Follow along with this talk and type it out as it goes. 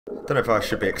Don't know if I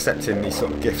should be accepting these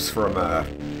sort of gifts from a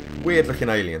weird looking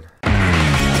alien.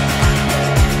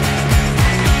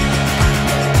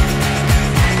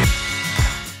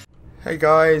 Hey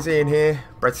guys, Ian here,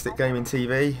 Breadstick Gaming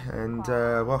TV, and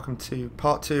welcome to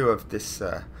part 2 of this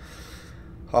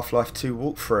Half-Life 2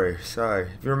 walkthrough. So,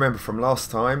 if you remember from last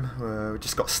time, we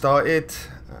just got started,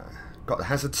 got the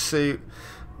hazard suit,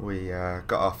 we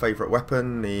got our favourite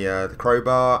weapon, the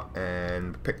crowbar,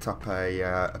 and picked up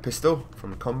a pistol from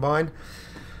the Combine.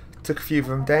 Took a few of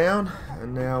them down,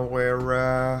 and now we're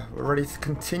ready to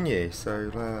continue. So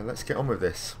let's get on with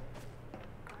this.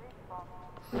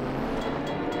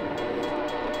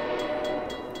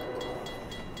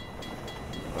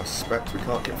 I suspect we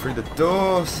can't get through the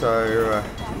door, so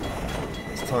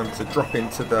it's time to drop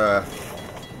into the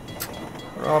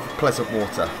rather pleasant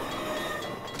water.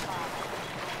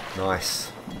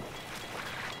 Nice.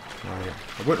 I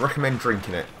wouldn't recommend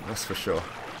drinking it, that's for sure.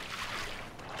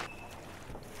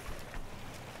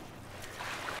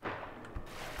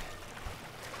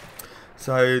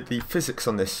 So the physics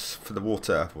on this for the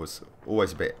water was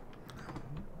always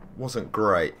wasn't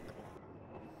great.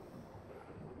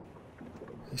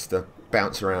 Used to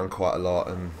bounce around quite a lot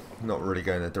and not really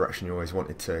go in the direction you always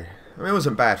wanted to. I mean, it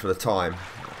wasn't bad for the time.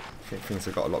 I think things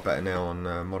have got a lot better now on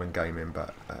modern gaming,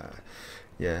 but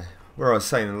yeah. Where I was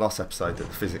saying in the last episode that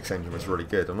the physics engine was really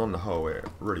good, and on the whole it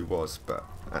really was, but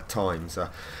at times,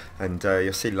 and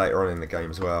you'll see later on in the game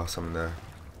as well, some of the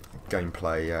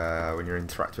gameplay when you're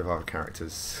interacting with other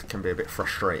characters can be a bit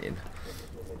frustrating.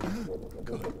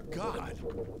 Good God!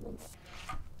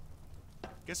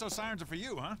 Guess those sirens are for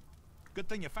you, huh? Good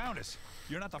thing you found us.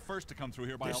 You're not the first to come through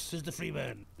here by... This is the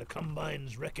Freeman. The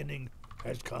Combine's reckoning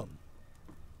has come.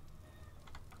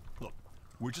 Look,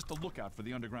 we're just a lookout for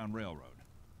the Underground Railroad.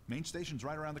 Main station's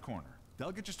right around the corner.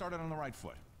 They'll get you started on the right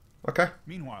foot. Okay.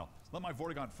 Meanwhile, let my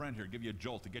Vortigaunt friend here give you a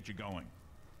jolt to get you going.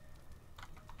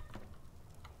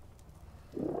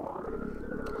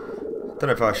 Don't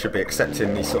know if I should be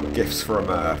accepting these sort of gifts from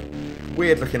a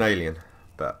weird looking alien,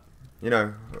 but you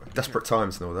know, desperate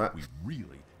times and all that. We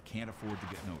really can't afford to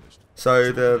get noticed.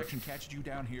 So the election catches you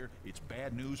down here, it's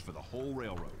bad news for the whole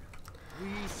railroad.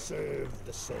 We serve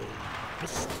the same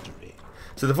mystery.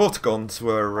 So the Vortigons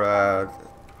were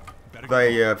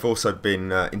they have also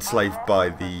been enslaved by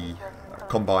the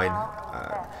Combine,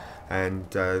 and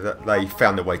they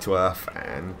found their way to Earth,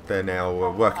 and they're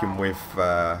now working with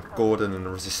Gordon and the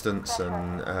Resistance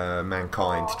and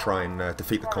mankind to try and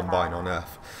defeat the Combine on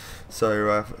Earth.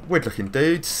 So weird looking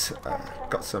dudes,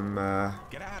 got some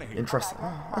interesting...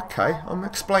 Oh, okay, I'm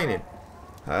explaining.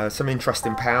 Some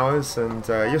interesting powers, and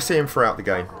you'll see them throughout the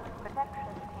game.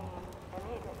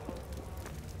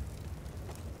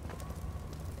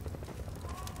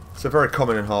 So very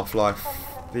common in Half-Life.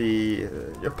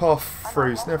 Your path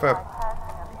through is never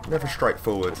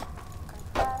straightforward. Hit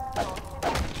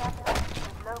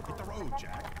the road,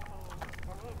 Jack.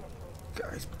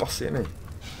 God, he's bossy, isn't he?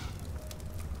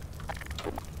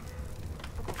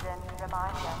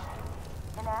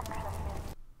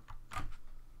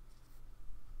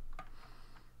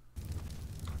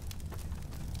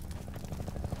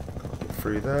 Get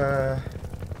through there.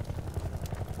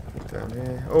 Down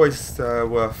here. Always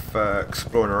worth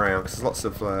exploring around, because there's lots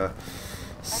of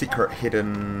secret,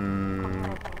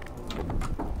 hidden,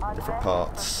 different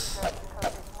parts.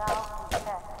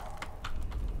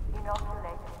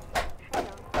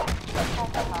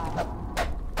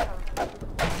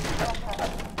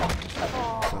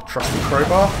 So, trusty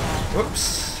crowbar.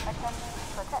 Whoops.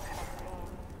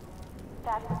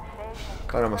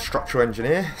 Glad I'm a structural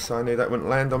engineer, so I knew that wouldn't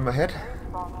land on my head.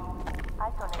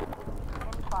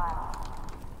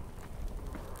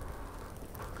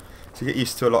 So you get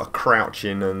used to a lot of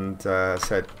crouching, and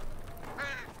said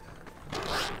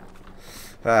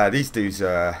these dudes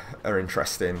are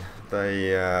interesting.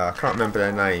 They I can't remember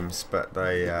their names, but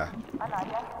they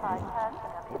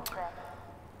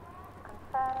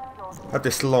have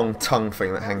this long tongue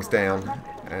thing that hangs down,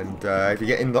 and if you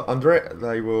get in under it,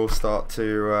 they will start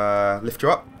to lift you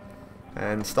up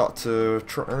and and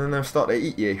then they'll start to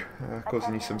eat you,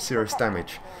 causing you some serious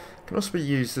damage. Can also be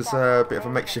used as a bit of a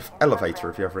makeshift elevator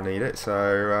if you ever need it,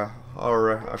 so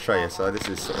I'll show you. So this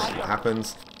is sort of what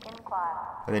happens,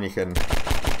 and then you can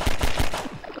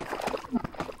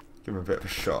give them a bit of a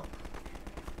shot.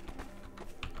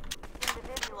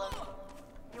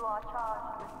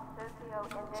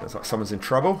 Sounds like someone's in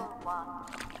trouble.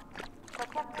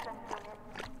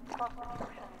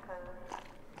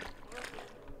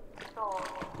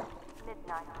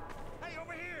 Hey,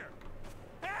 over here!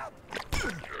 Help!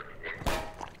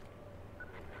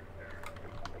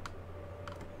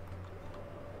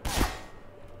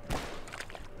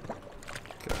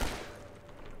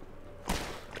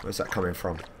 Where's that coming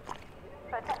from?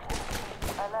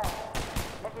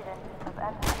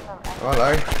 Oh,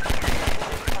 hello.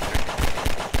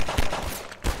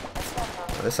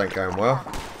 Oh, this ain't going well.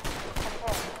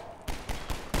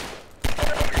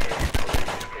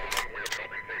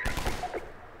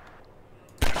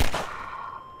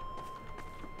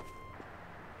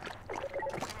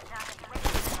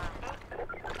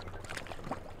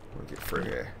 We'll get through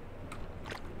here.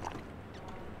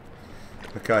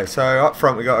 Okay, so up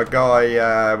front we got a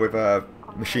guy with a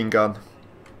machine gun.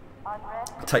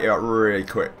 I'll take you out really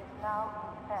quick.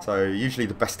 So usually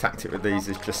the best tactic with these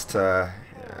is just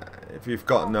if you've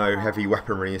got no heavy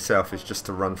weaponry yourself, is just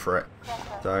to run for it.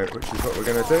 So, which is what we're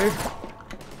going to do.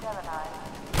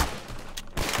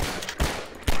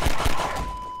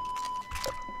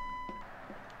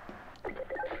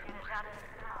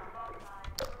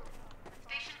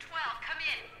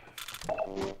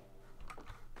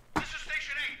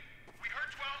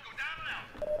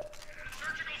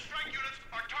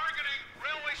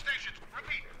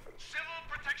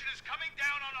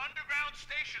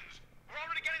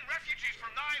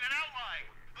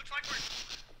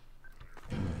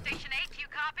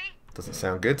 Doesn't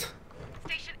sound good.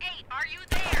 Station 8, are you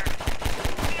there?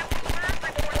 We have confirmed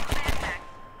reports of manhacks.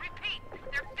 Repeat,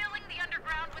 they're filling the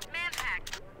underground with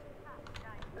manhacks.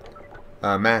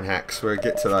 Manhacks, we'll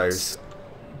get to those.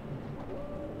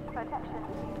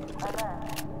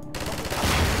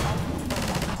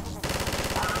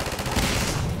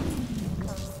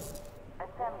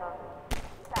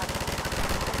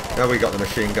 Now we got the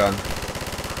machine gun.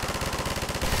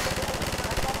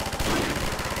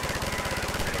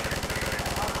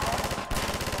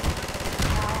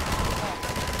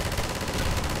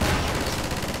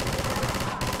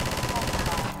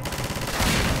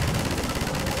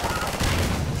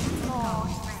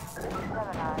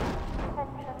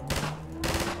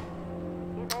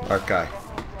 Okay,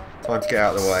 time to get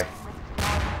out of the way.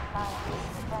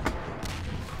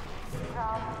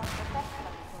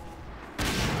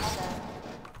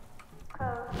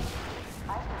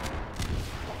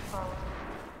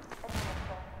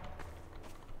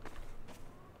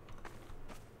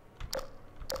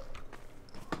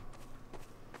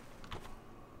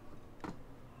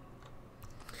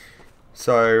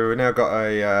 So we've now got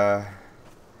a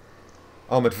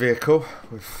armoured vehicle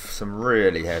with some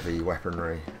really heavy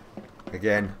weaponry.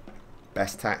 Again,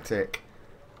 best tactic,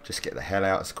 just get the hell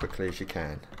out as quickly as you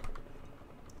can.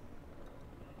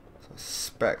 So I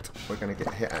suspect we're going to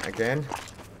get hit at again.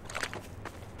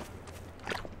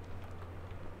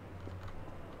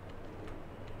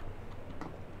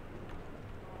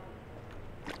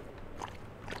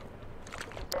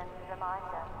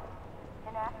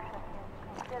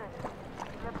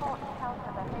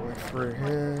 Way through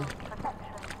here.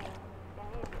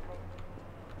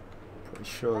 Pretty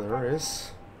sure there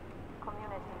is.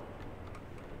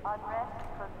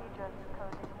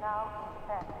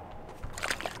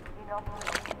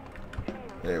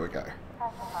 There we go.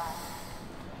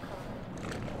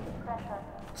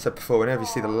 Said before, whenever you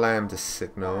see the lambda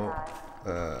signal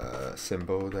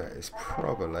symbol, that is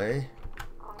probably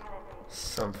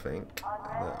something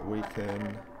that we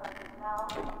can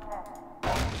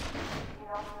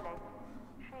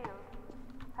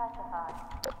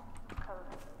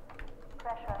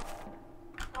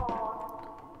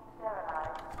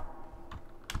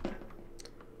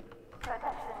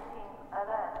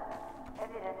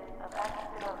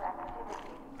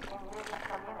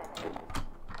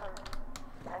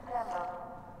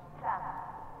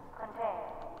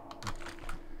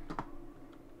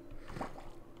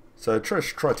So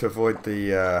try to avoid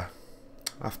the, I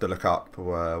have to look up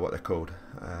what they're called,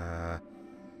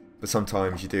 but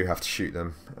sometimes you do have to shoot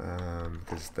them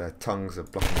because their tongues are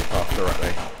blocking your path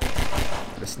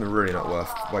directly. It's really not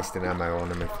worth wasting ammo on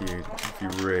them if you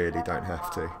really don't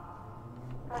have to.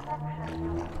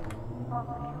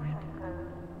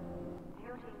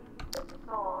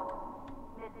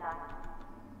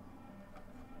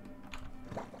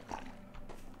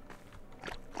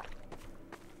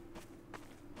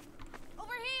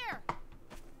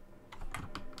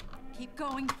 Keep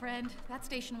going, friend. That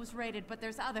station was raided, but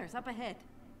there's others up ahead.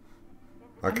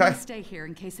 Okay. I'm gonna stay here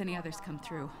in case any others come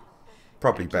through.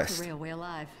 Probably Keep best. the railway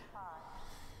alive.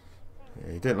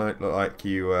 Yeah, you didn't look like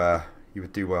you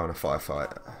would do well in a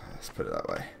firefight. Let's put it that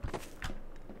way.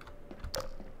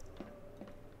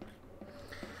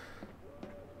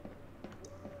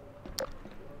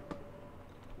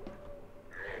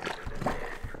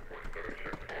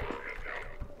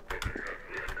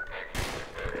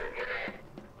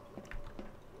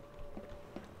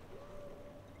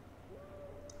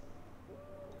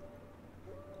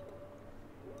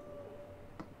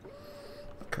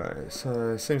 Okay, so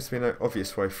there seems to be no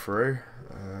obvious way through.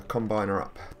 Combiner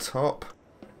up top.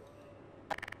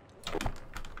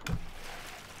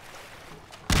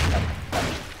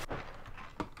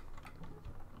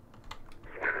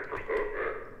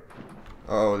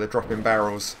 Oh, they're dropping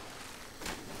barrels.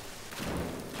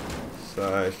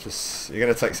 So it's just, you're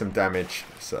going to take some damage,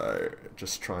 so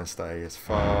just try and stay as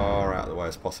far out of the way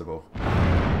as possible.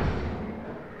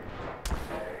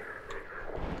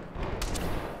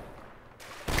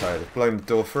 Okay, they've blown the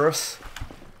door for us.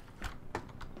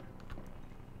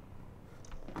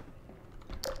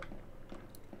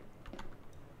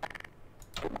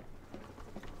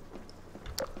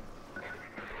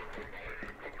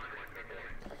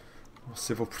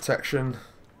 Civil protection.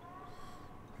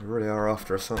 They really are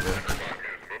after us, aren't they?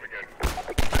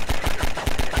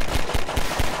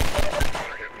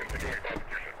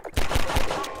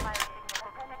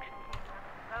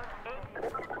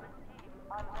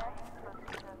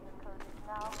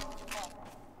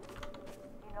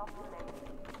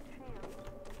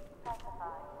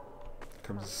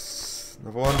 Comes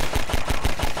another one.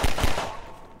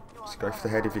 Just go for the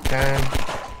head if you can.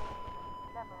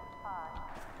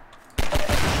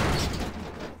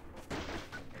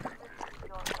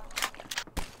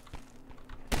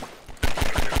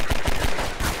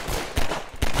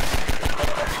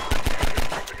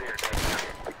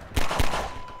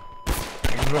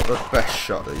 Not the best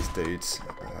shot at these dudes.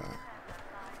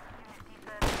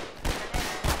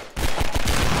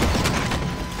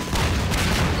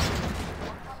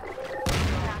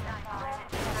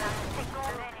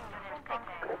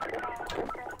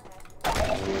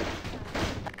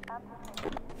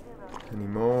 Any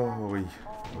more? Are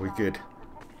we good?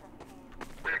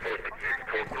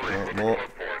 Oh, more.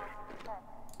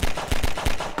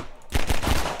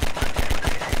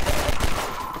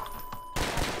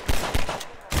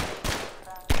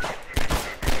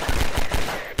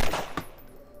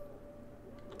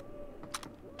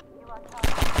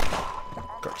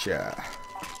 Gotcha.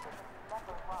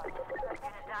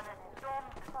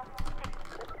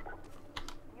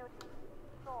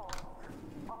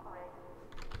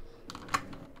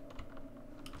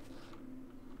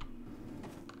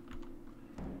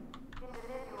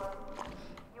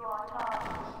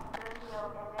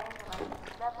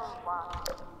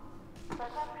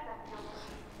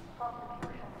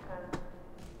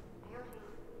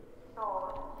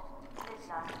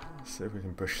 Let's see if we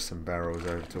can push some barrels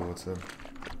over towards them.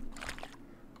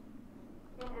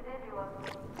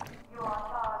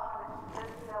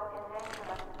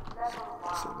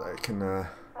 So they can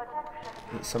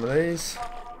hit some of these.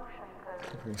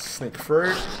 If we can sneak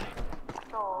through,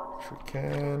 if we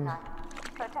can.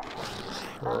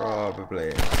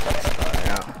 Probably. Let's try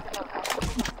out.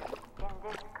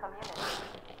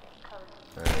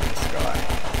 And this guy.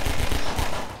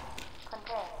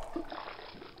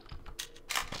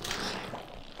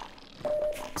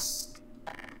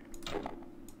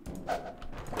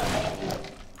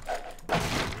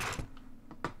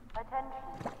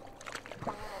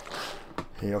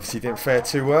 He obviously didn't fare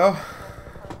too well.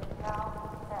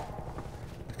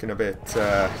 Looking a bit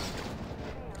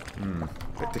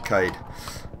decayed.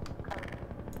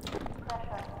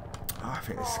 Oh, I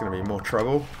think this is going to be more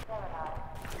trouble.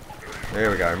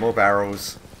 There we go, more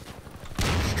barrels.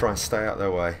 Just try and stay out their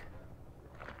way.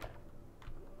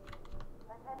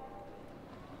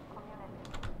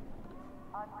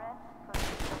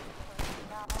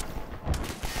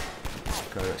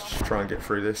 Okay, let's just try and get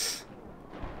through this.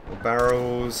 More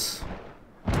barrels.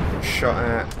 Get shot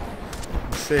at.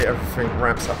 You see, everything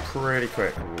ramps up pretty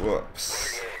quick.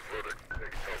 Whoops.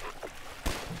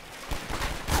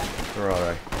 Where are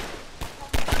they?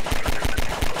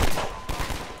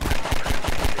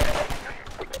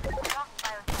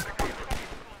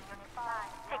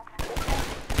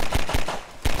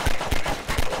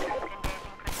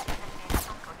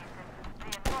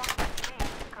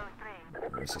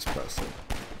 Where's this person?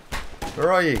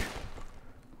 Where are you?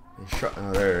 He's shot.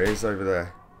 Oh, there he is, over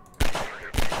there.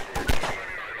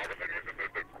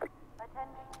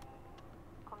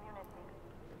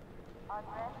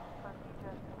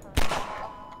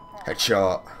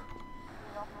 Headshot.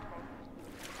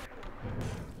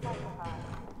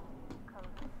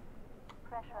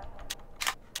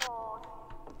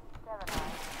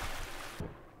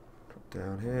 Drop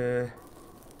down here.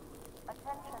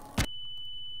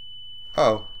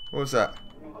 Oh, what was that?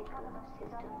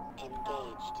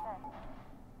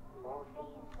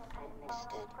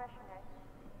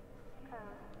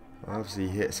 Obviously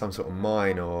hit some sort of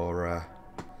mine or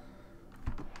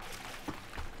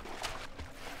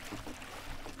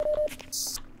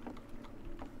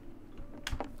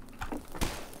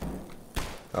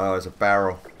Oh, there's a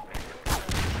barrel.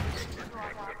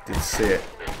 Didn't see it.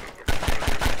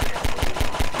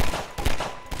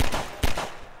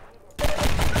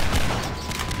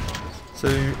 So,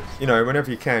 you know,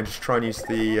 whenever you can, just try and use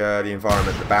the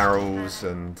environment, the barrels,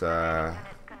 and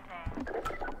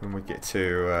when we get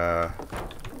to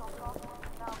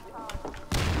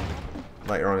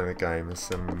later on in the game, there's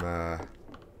some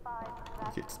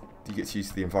you get to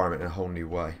use the environment in a whole new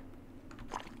way.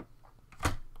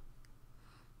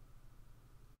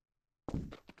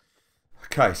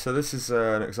 Okay, so this is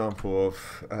an example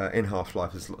of in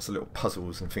Half-Life. There's lots of little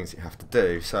puzzles and things that you have to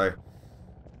do. So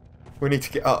we need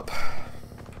to get up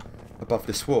above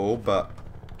this wall, but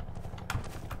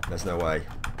there's no way.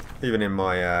 Even in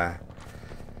my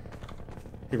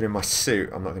suit,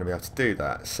 I'm not going to be able to do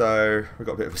that. So we've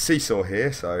got a bit of a seesaw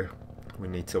here, so we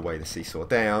need to weigh the seesaw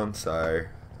down, so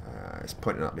it's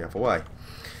pointing up the other way.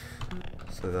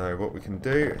 So what we can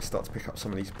do is start to pick up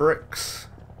some of these bricks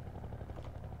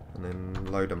and then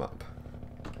load them up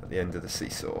at the end of the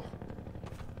seesaw.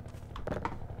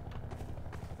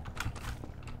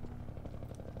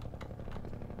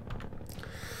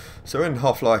 So when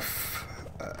Half-Life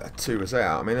 2 was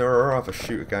out, I mean, there were other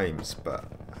shooter games, but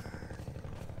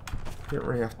you didn't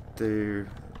really have to do,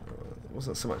 it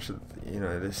wasn't so much, you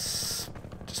know, this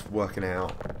just working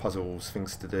out puzzles,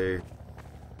 things to do.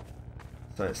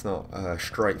 So it's not a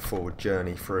straightforward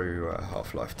journey through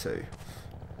Half-Life 2.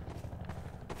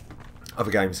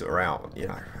 Other games that were out, you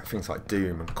know, things like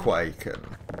Doom and Quake, and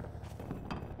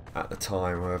at the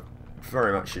time were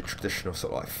very much your traditional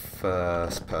sort of like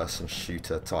first-person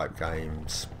shooter type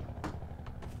games.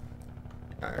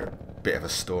 A bit of a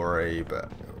story,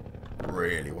 but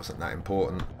really wasn't that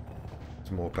important. It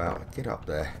was more about get up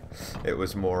there. It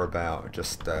was more about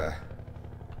just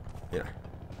you know,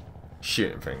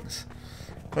 shooting things.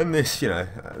 And this, you know,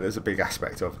 there's a big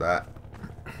aspect of that,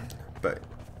 but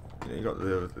you know, you got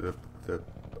the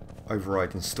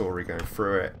overriding story going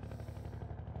through it.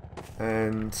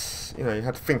 And, you know, you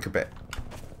had to think a bit,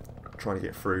 trying to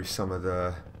get through some of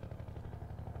the...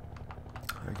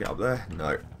 Get up there?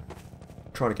 No.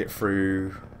 Trying to get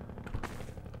through,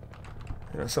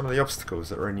 you know, some of the obstacles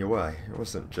that were in your way. It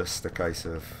wasn't just a case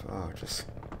of, oh, just...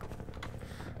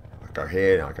 I go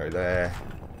here and I go there.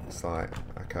 It's like,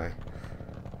 okay,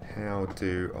 how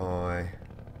do I,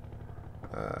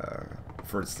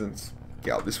 for instance,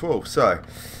 get up this wall? So,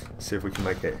 let's see if we can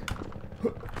make it...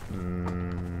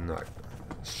 No.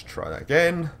 Let's try that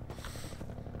again.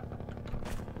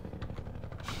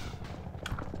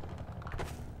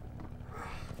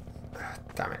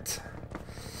 Damn it.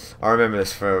 I remember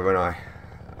this for when I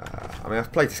mean,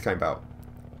 I've played this game about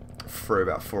 4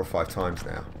 or 5 times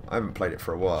now. I haven't played it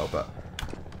for a while, but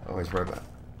I always remember.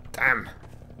 Damn!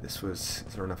 This was...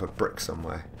 Is there another brick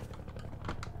somewhere?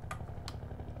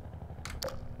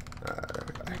 There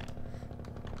we go.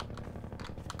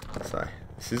 So,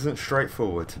 this isn't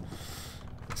straightforward,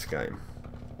 this game.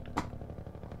 I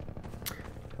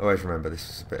always remember this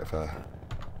was a bit of a...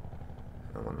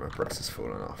 One of my bricks has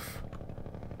fallen off.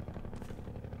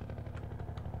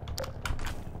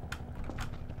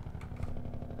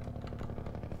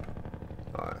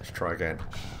 Alright, let's try again.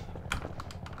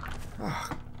 Oh,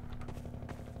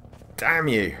 damn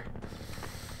you!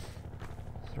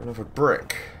 Is there another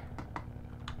brick?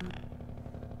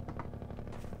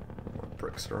 What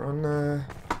bricks are on there?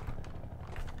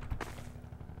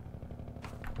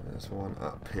 There's one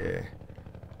up here.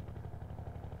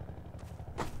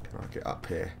 Can I get up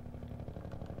here?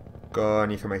 Go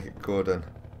on, you can make it Gordon.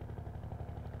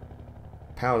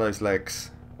 Power those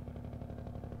legs.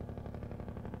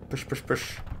 Push, push,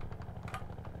 push.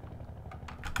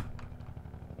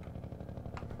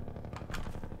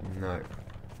 No.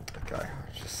 Okay,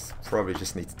 I probably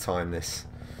just need to time this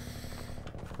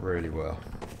really well.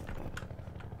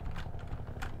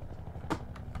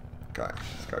 Okay,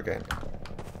 let's go again.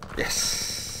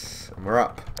 Yes! And we're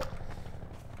up.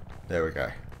 There we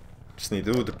go. Just need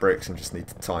all the bricks and just need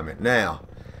to time it. Now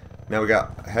we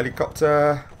got a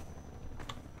helicopter.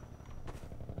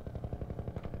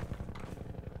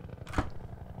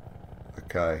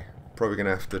 Okay, probably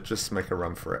gonna have to just make a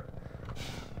run for it.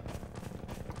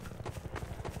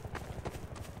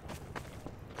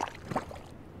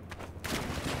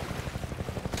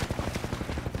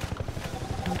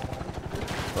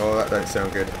 Oh, that don't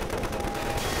sound good.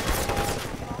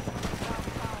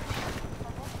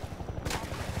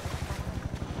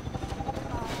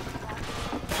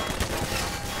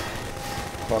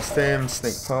 Past him,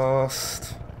 sneak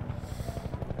past.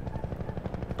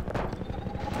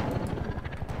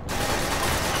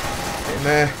 Get in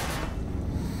there.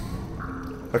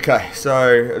 Okay,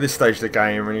 so at this stage of the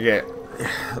game, when you get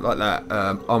like that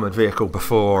armoured vehicle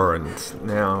before and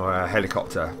now a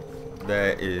helicopter,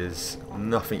 there is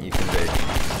nothing you can do.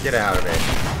 Get out of it.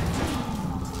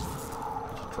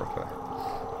 Drop her.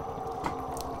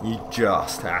 You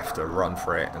just have to run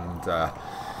for it and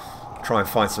try and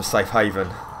find some safe haven.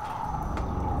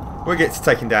 We'll get to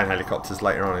taking down helicopters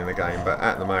later on in the game, but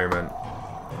at the moment,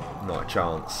 not a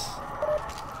chance.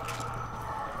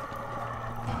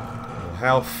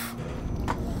 Health.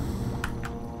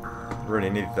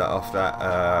 Really needed that off that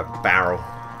barrel.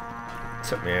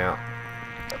 Took me out.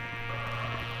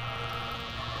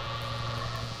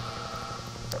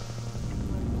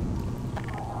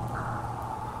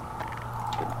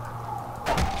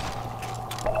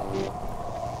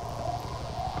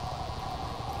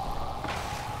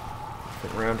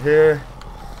 Around here.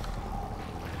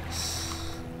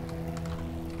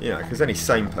 You know, because any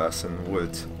sane person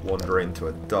would wander into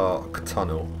a dark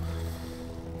tunnel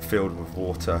filled with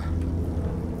water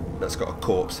that's got a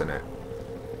corpse in it.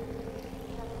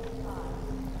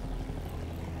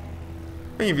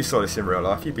 I think if you saw this in real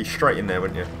life, you'd be straight in there,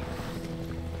 wouldn't you?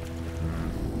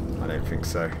 I don't think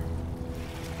so.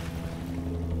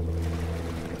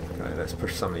 Okay, let's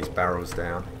push some of these barrels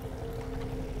down.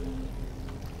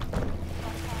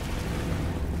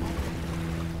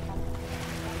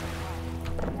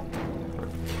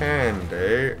 Can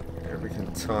do if we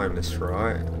can time this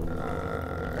right.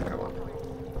 Come on,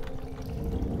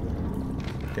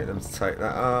 get them to take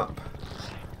that up.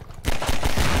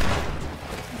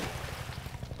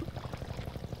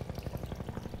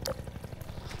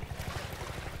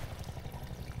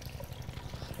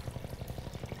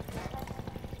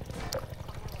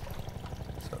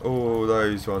 So all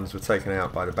those ones were taken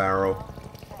out by the barrel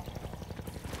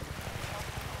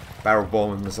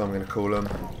bombs, as I'm going to call them.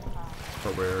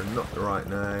 Probably not the right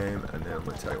name, and then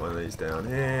we'll take one of these down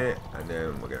here, and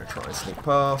then we're going to try and sneak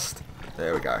past.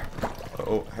 There we go.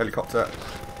 Oh, helicopter.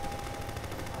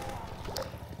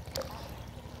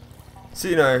 So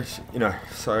you know,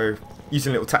 so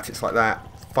using little tactics like that,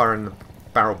 firing the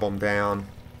barrel bomb down,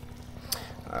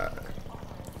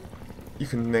 you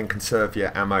can then conserve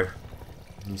your ammo.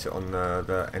 Use it on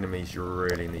the enemies you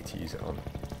really need to use it on.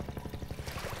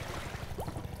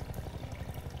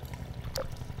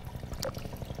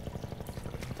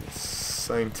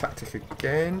 Same tactic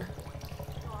again.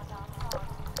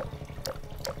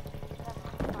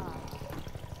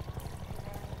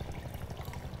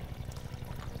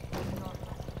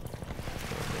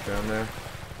 Down there.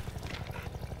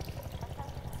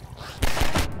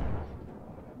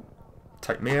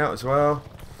 Take me out as well.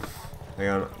 Hang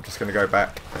on, I'm just going to go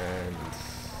back and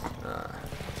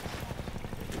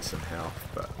get some health,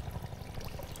 but.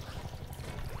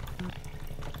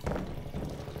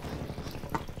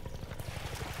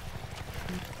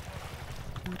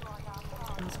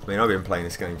 I mean, I've been playing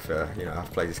this game for,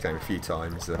 I've played this game a few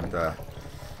times, and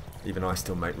even I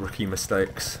still make rookie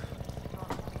mistakes.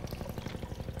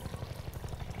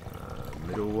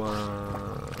 Middle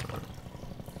one.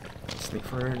 Sneak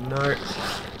through, no.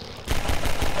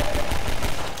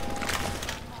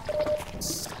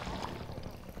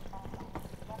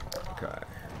 Okay,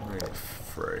 bring it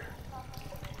through.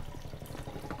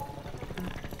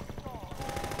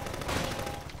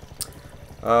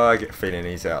 I get a feeling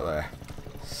he's out there.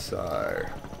 So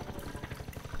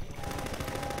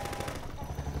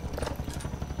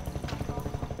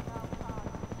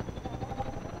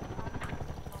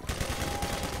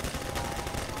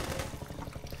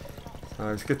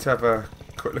it's good to have a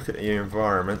quick look at the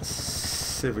environment,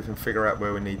 see if we can figure out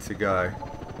where we need to go.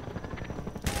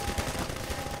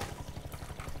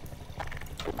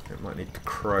 It might need the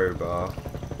crowbar.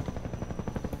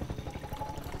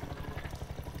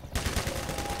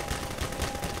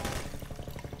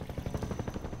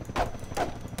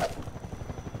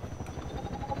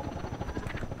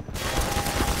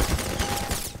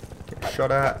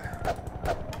 Shot at.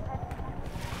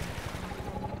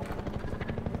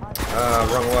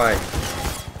 Wrong way.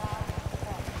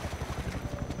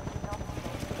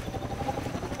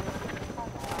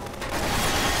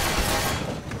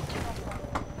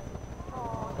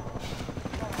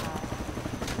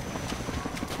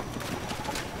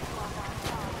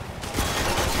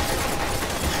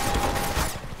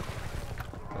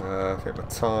 I think my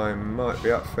time might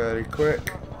be up fairly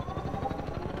quick.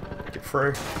 Get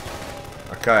through.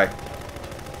 Okay.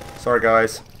 Sorry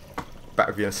guys. Back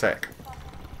with you in a sec.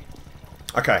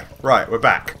 Okay, right, we're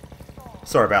back.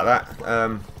 Sorry about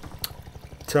that.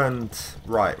 Turned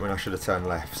right when I should have turned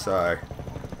left, so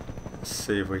let's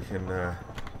see if we can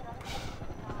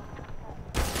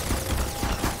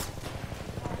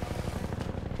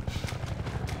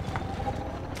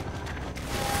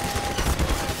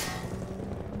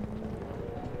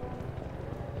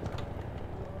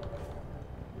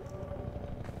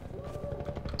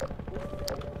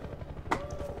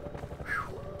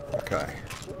Okay.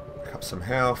 Pick up some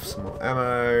health, some more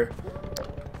ammo.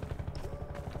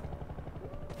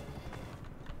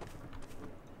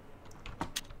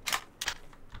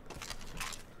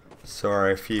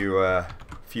 Sorry, a few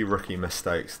rookie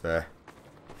mistakes there.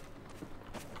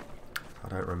 I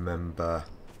don't remember.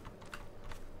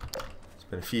 It's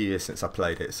been a few years since I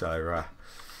played it, so you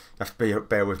have to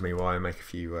bear with me while I make a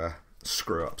few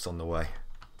screw ups on the way.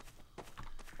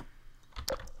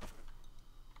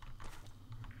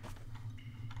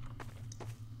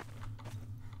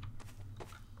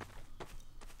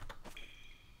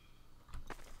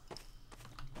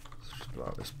 Let's just blow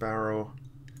up this barrel.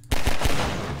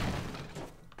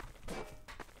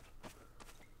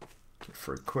 Get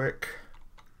through quick.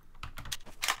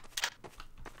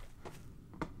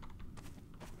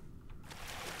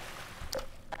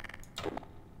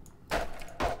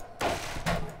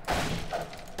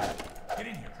 Get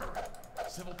in here, hurry.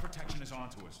 Civil protection is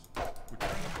onto us. We're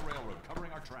tearing up the railroad,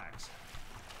 covering our tracks.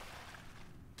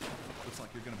 Looks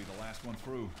like you're gonna be the last one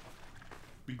through.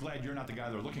 Be glad you're not the guy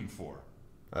they're looking for.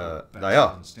 They are.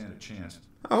 Doesn't stand a chance.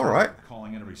 All right.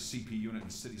 Calling in every CP unit in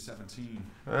City 17.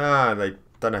 Ah, they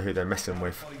don't know who they're messing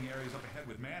with. Flooding the areas up ahead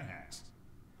with manhacks.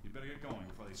 You better get going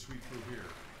before they sweep through here.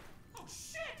 Oh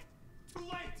shit! Too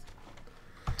late!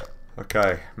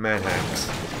 Okay, manhacks.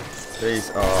 These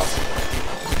are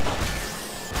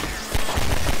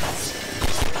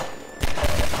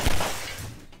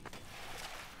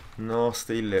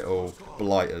nasty little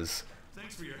blighters.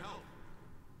 Thanks for your help.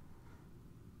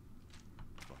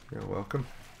 You're welcome.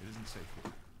 It isn't safe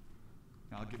here.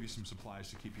 Now I'll give you some supplies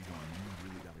to keep you going. You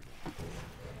really gotta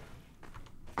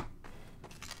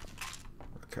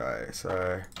go. Okay,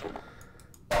 so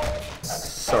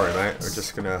sorry mate, we're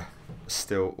just gonna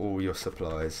steal all your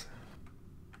supplies.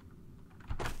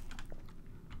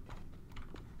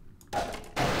 And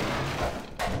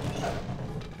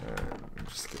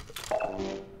just get that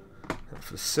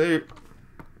for the soup.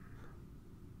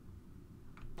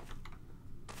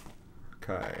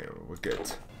 Okay, we're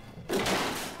good.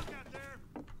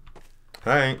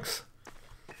 Thanks.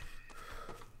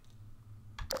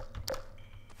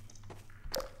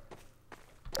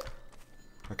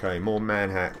 Okay, more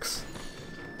manhacks.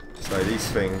 So these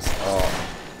things are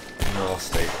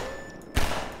nasty.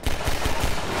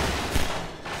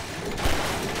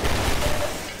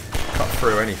 Cut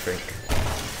through anything.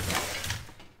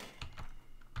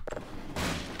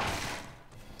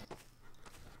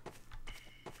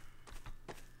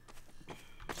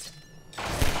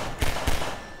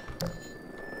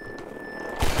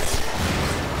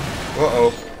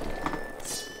 Uh-oh.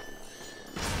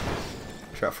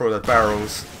 Shot through the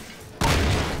barrels.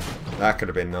 That could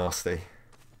have been nasty.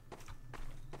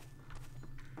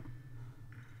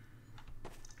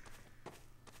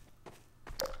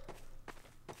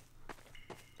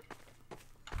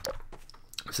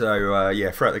 So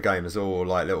yeah, throughout the game there's all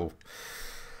like little,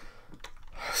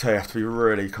 so you have to be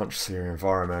really conscious of your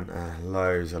environment and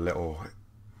loads of little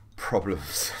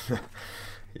problems.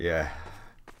 Yeah,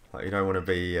 like you don't want to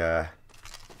be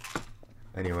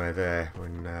anywhere there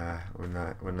when that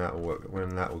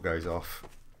all goes off.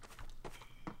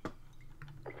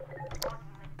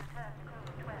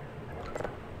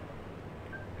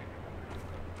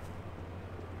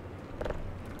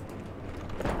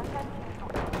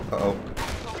 Uh-oh.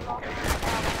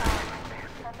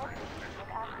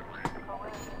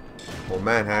 More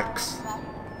manhacks.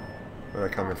 Where are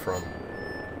they coming from?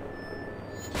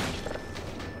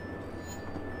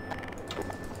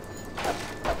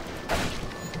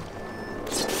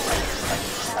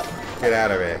 Get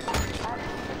out of here.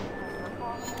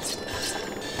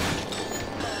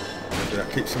 So that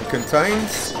keeps them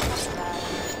contained.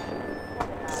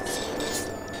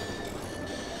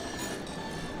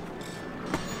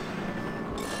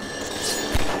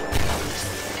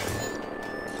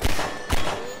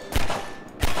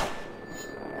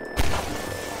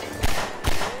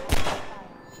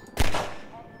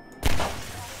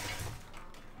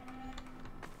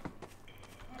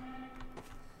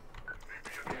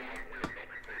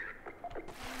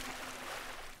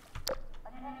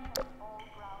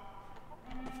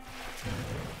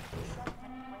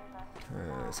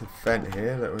 There's a vent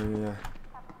here that we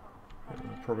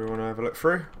probably want to have a look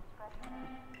through.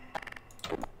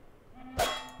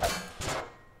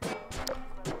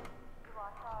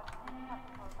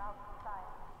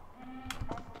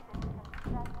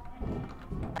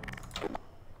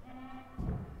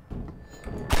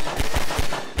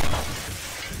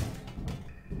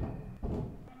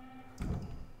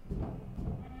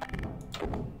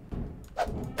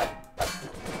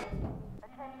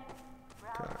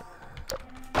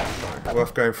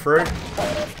 Worth going through.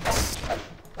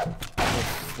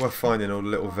 worth finding all the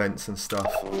little vents and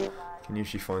stuff. You can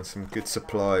usually find some good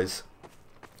supplies.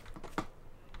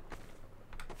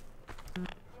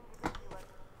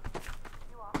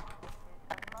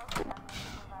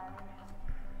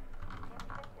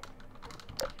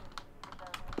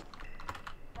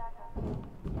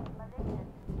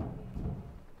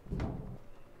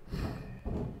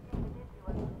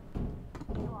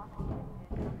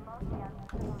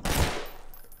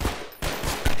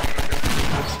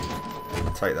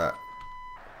 Take that.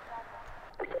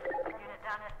 Unit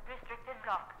down at restricted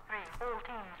block 3. All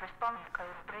teams respond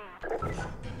code 3.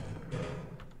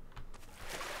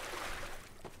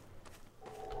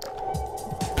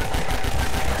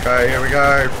 Okay, here we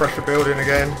go. Pressure building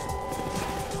again.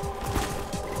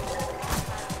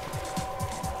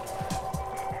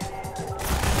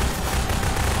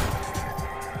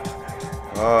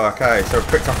 Oh, okay, so we've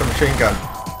picked up a machine gun.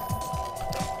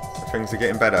 So things are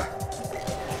getting better.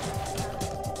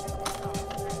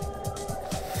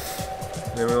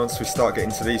 And then once we start getting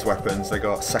to these weapons, they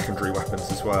got secondary weapons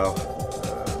as well.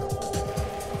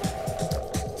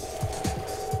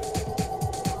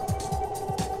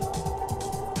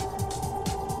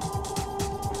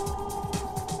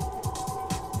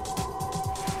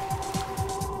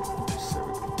 So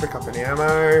we can pick up any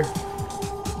ammo.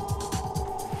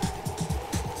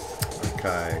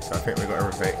 Okay, so I think we've got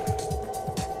everything.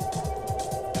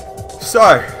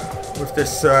 So, with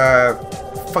this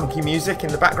funky music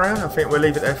in the background, I think we'll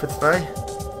leave it there for today.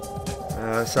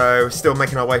 So we're still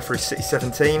making our way through City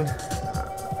 17.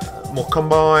 More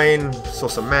Combine, saw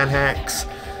some manhacks.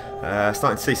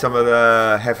 Starting to see some of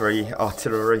the heavy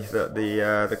artillery that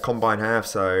the Combine have.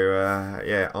 So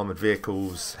yeah, armoured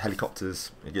vehicles,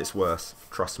 helicopters. It gets worse,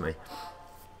 trust me.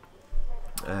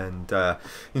 And you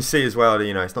can see as well,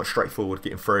 you know, it's not straightforward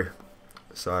getting through.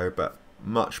 So, but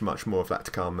much more of that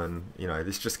to come, and you know,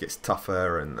 this just gets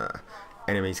tougher, and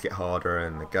enemies get harder,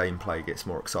 and the gameplay gets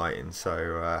more exciting.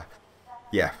 So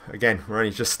yeah, again, we're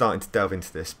only just starting to delve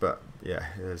into this, but yeah,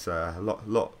 there's a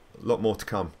lot more to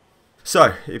come.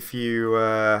 So if you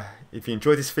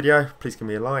enjoyed this video, please give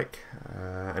me a like,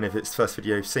 and if it's the first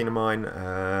video you've seen of mine,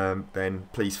 then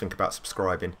please think about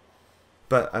subscribing.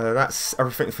 But that's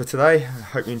everything for today. I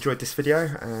hope you enjoyed this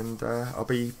video, and I'll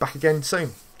be back again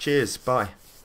soon. Cheers, bye.